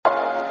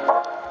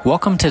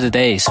Welcome to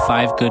today's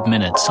 5 Good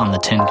Minutes on the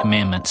 10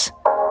 Commandments.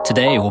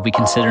 Today we'll be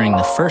considering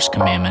the first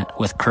commandment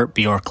with Kurt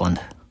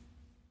Bjorklund.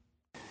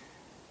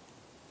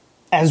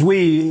 As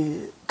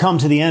we come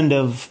to the end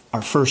of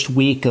our first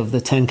week of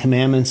the 10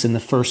 Commandments and the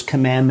first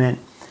commandment,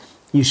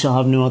 you shall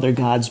have no other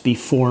gods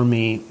before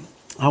me,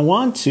 I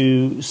want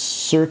to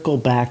circle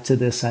back to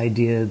this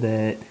idea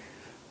that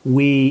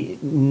we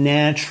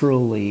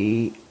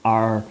naturally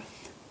are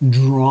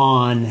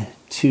drawn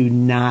to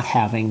not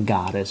having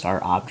God as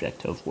our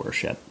object of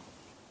worship.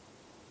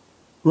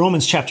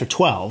 Romans chapter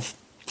 12,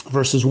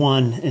 verses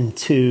 1 and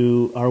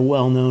 2 are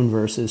well-known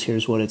verses.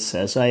 Here's what it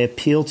says. I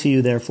appeal to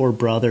you, therefore,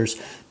 brothers,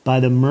 by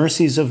the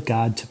mercies of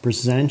God, to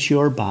present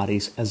your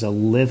bodies as a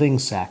living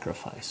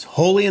sacrifice,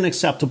 holy and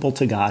acceptable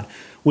to God,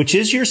 which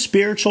is your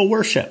spiritual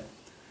worship.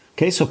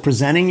 Okay, so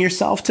presenting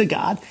yourself to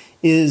God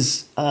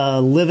is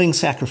a living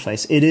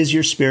sacrifice. It is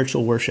your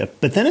spiritual worship.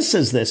 But then it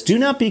says this, do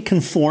not be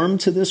conformed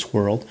to this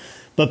world,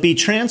 but be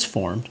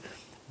transformed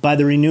by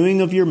the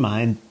renewing of your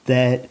mind,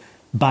 that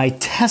by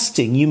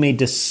testing you may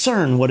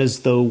discern what is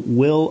the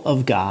will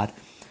of God,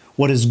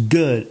 what is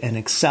good and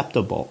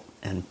acceptable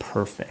and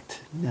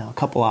perfect. Now, a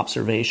couple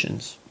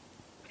observations.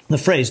 The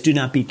phrase, do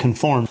not be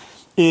conformed,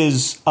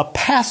 is a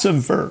passive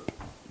verb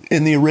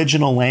in the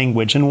original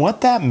language. And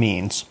what that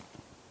means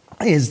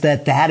is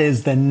that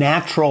is the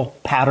natural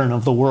pattern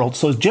of the world.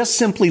 So just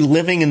simply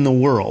living in the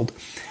world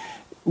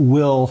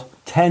will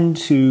tend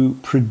to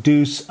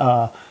produce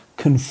a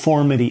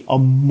conformity, a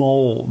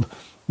mold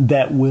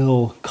that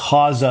will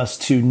cause us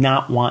to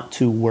not want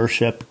to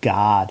worship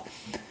God.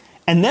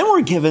 And then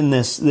we're given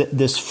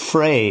this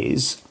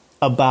phrase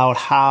about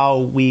how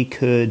we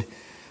could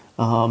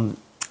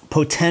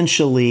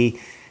potentially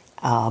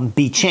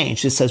be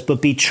changed. It says,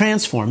 but be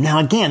transformed. Now,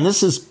 again,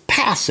 this is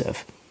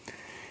passive.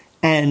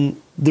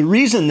 And the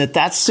reason that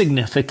that's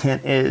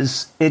significant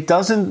is it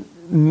doesn't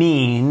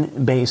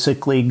mean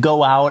basically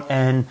go out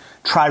and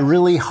try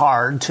really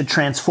hard to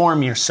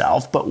transform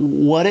yourself. But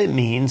what it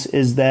means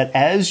is that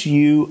as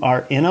you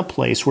are in a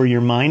place where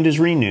your mind is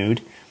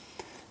renewed,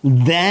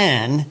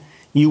 then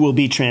you will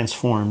be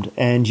transformed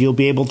and you'll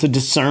be able to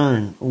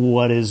discern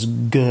what is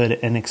good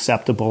and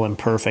acceptable and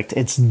perfect.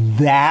 It's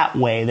that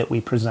way that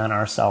we present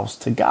ourselves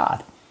to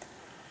God.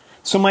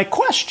 So my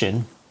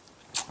question,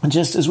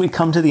 just as we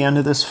come to the end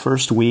of this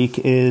first week,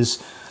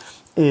 is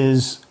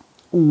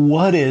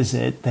what is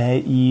it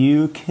that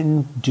you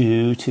can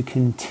do to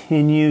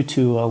continue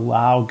to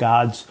allow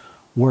God's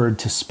word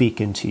to speak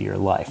into your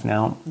life?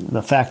 Now,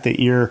 the fact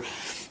that you're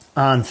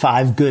on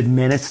 5 good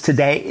minutes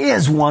today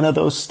is one of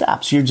those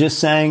steps. You're just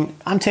saying,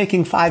 I'm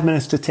taking 5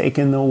 minutes to take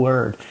in the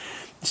word.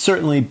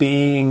 Certainly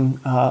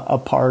being a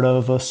part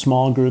of a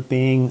small group,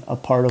 being a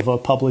part of a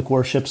public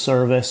worship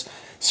service,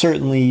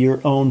 certainly your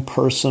own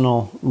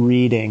personal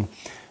reading.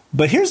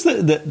 But here's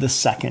the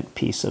second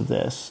piece of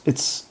this.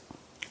 It's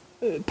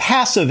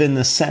passive in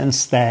the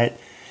sense that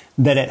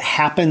it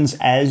happens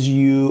as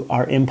you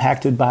are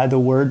impacted by the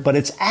word, but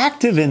it's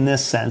active in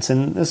this sense,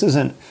 and this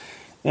isn't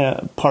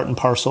part and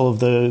parcel of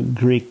the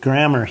Greek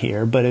grammar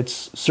here, but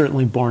it's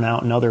certainly borne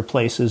out in other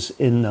places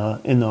in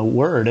the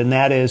word, and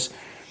that is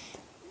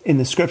in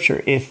the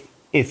scripture.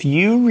 If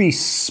you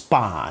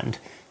respond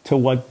to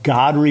what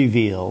God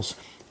reveals,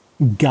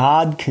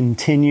 God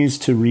continues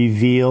to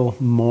reveal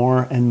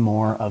more and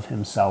more of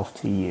himself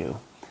to you.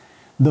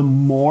 The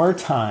more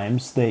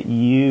times that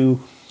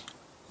you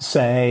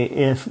say,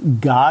 if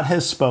God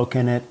has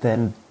spoken it,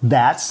 then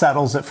that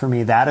settles it for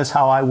me. That is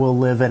how I will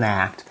live and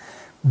act.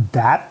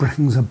 That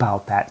brings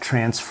about that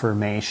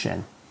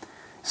transformation.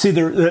 See,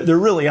 there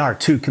really are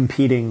two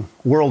competing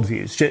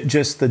worldviews.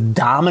 Just the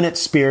dominant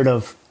spirit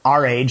of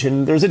our age,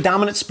 and there's a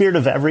dominant spirit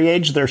of every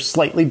age. They're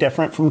slightly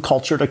different from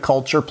culture to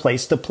culture,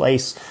 place to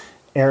place,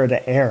 era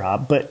to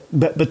era. But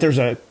there's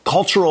a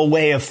cultural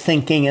way of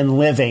thinking and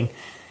living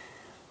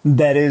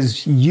that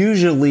is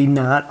usually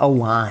not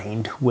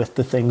aligned with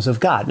the things of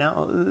God.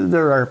 Now,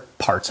 there are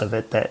parts of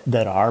it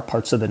that are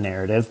parts of the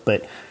narrative,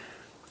 but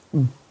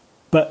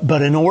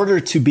in order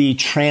to be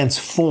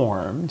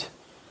transformed,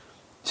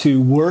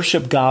 to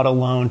worship God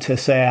alone, to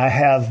say, I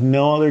have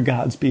no other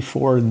gods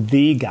before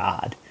the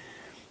God,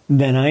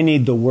 then I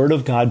need the Word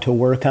of God to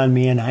work on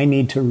me, and I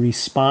need to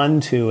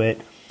respond to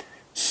it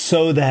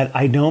so that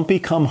I don't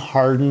become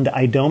hardened.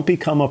 I don't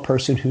become a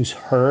person who's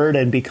heard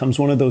and becomes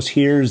one of those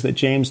hearers that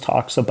James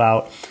talks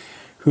about,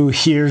 who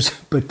hears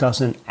but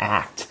doesn't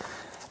act.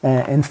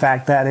 In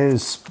fact, that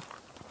is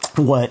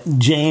what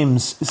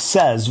James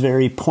says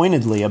very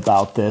pointedly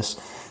about this,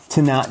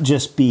 to not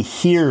just be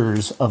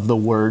hearers of the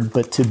word,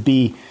 but to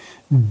be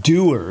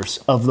doers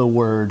of the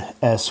word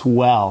as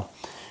well.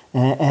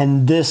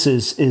 And this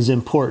is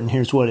important.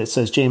 Here's what it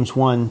says, James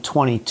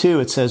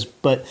 1:22. It says,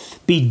 but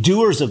be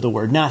doers of the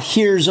word, not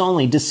hearers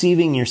only,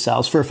 deceiving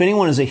yourselves. For if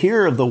anyone is a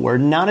hearer of the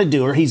word, not a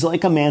doer, he's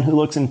like a man who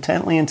looks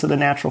intently into the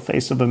natural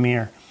face of a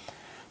mirror.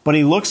 But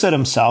he looks at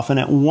himself and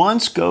at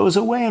once goes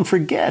away and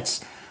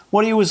forgets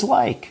what he was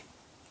like.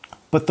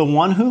 But the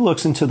one who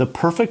looks into the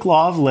perfect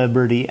law of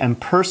liberty and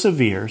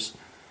perseveres,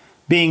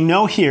 being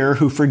no hearer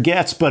who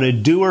forgets, but a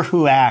doer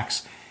who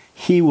acts,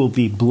 he will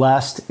be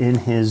blessed in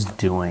his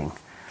doing.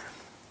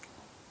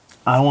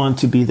 I want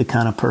to be the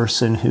kind of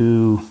person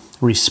who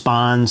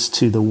responds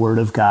to the Word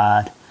of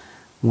God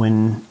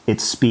when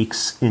it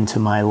speaks into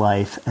my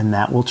life, and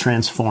that will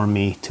transform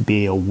me to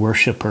be a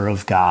worshiper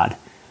of God.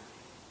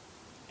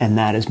 And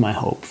that is my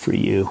hope for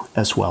you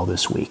as well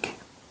this week.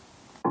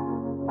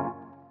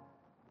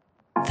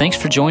 Thanks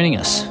for joining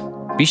us.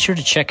 Be sure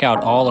to check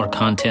out all our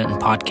content and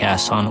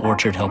podcasts on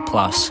Orchard Hill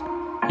Plus.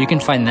 You can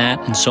find that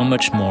and so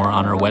much more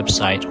on our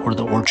website or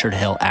the Orchard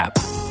Hill app.